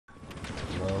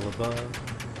above.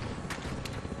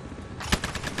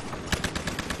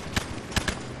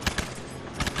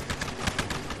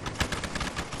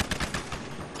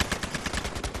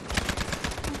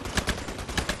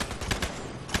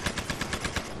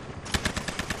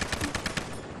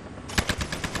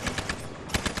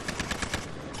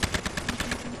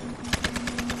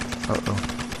 Uh-oh.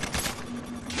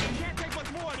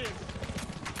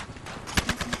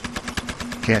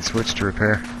 Can't switch to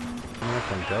repair. Not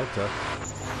from Delta.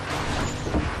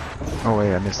 Oh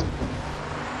wait, I missed him.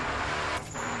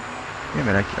 Yeah,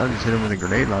 man, I'll just hit him with a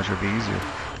grenade launcher. It'll be easier.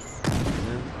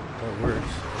 Yeah, that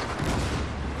works.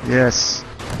 Yes.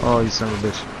 Oh, you son of a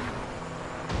bitch.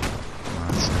 Come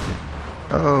on, suck it.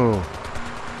 Oh.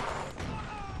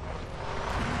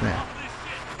 Man.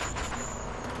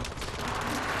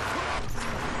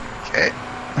 Okay.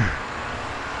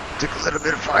 Took a little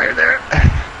bit of fire there.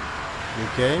 You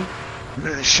okay?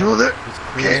 Under the shoulder. Just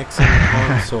Okay. Kleenex and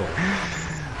console.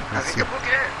 I think I'm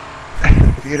okay.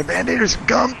 You get a band-aid or some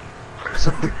gum? Or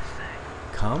something?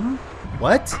 Come?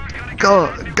 What?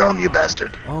 Gum, you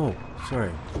bastard. Oh,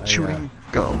 sorry. Chewing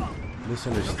gum.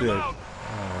 Misunderstood. Oh,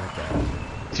 okay.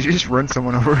 Did you just run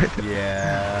someone over it?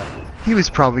 Yeah. He was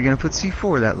probably gonna put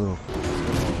C4, that little.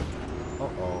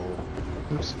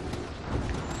 Uh-oh. Oops.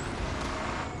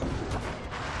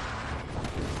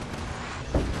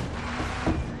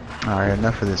 Alright,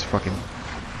 enough of this fucking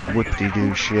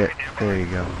whoop-de-doo shit. There you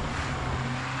go.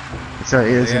 It's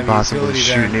impossible to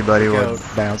shoot anybody while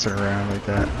bouncing around like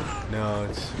that. No,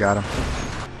 it's... Got him.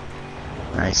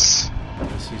 Nice.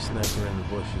 I see sniper in the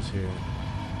bushes here.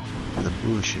 The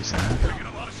bushes, huh?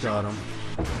 Got him.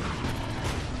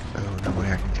 Oh, no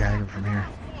way I can tag him from here.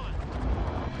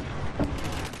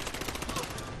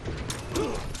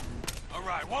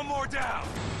 Alright, one more down.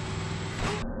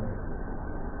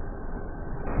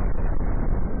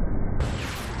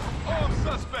 All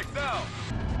suspect down.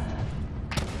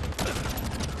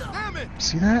 Damn it!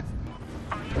 See that?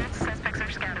 All units, suspects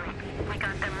are scattering. We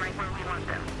got them right where we want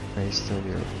them. Nice, still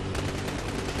good.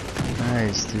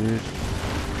 Nice, dude.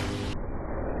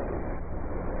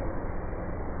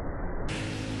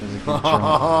 There's a good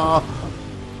jump.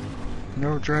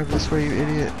 No, drive this way, you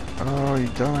idiot. Oh, you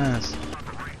dumbass.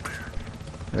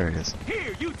 There it is.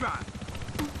 Here, you drive.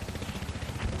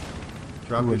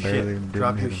 Drop Ooh, your barely shit. didn't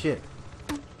Drop hit your him. shit.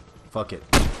 Fuck it.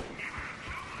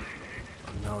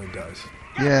 No, he does.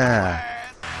 Yeah.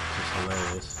 Just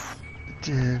hilarious.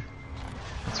 Dude.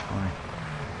 That's funny.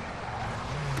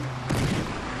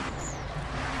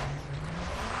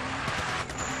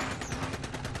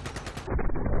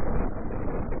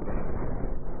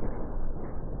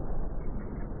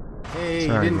 Hey,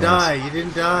 Sorry, you didn't guys. die. You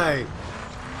didn't die.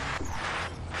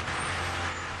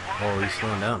 Oh, he's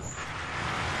slowing down.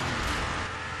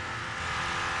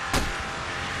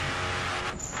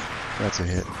 That's a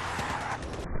hit.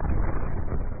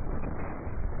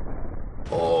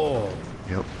 Oh.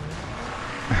 Yep.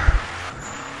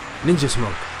 Ninja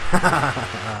smoke.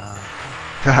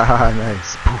 Haha,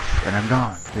 nice. Poof, and I'm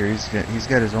gone. Here, he's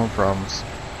got his own problems.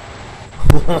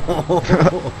 You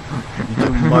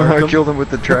can mark I him. killed him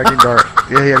with the tracking dart.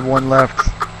 Yeah, he had one left.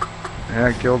 And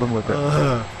I killed him with it.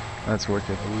 That's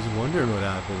wicked. I was wondering what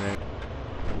happened there.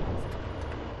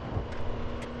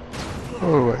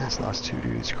 Oh, I just lost 2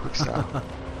 dudes. Quick stop.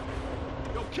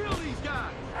 Yo, kill these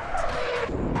guys.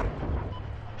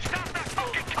 Stop that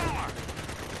fucking car.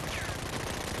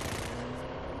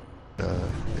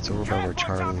 It's over by where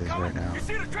Charlie is right now. You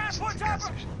see the It's transport the gas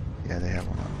chopper? station. Yeah, they have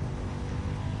one up.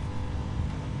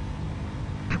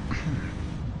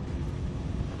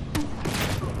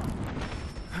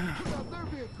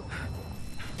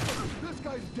 This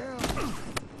guy's down.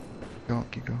 Go,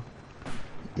 keep going.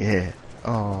 Yeah.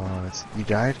 Oh, you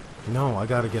died? No, I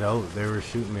gotta get out. They were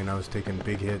shooting me and I was taking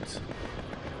big hits.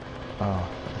 Oh,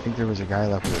 I think there was a guy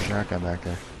left with a shotgun back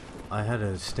there. I had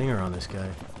a stinger on this guy.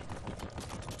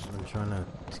 I'm trying to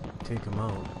take him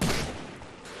out.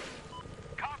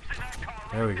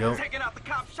 There we go. Taking out the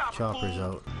cop shopper. Chopper's fool.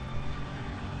 out.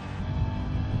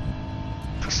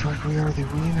 Looks like we are the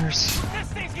winners.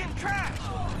 This thing's getting trashed.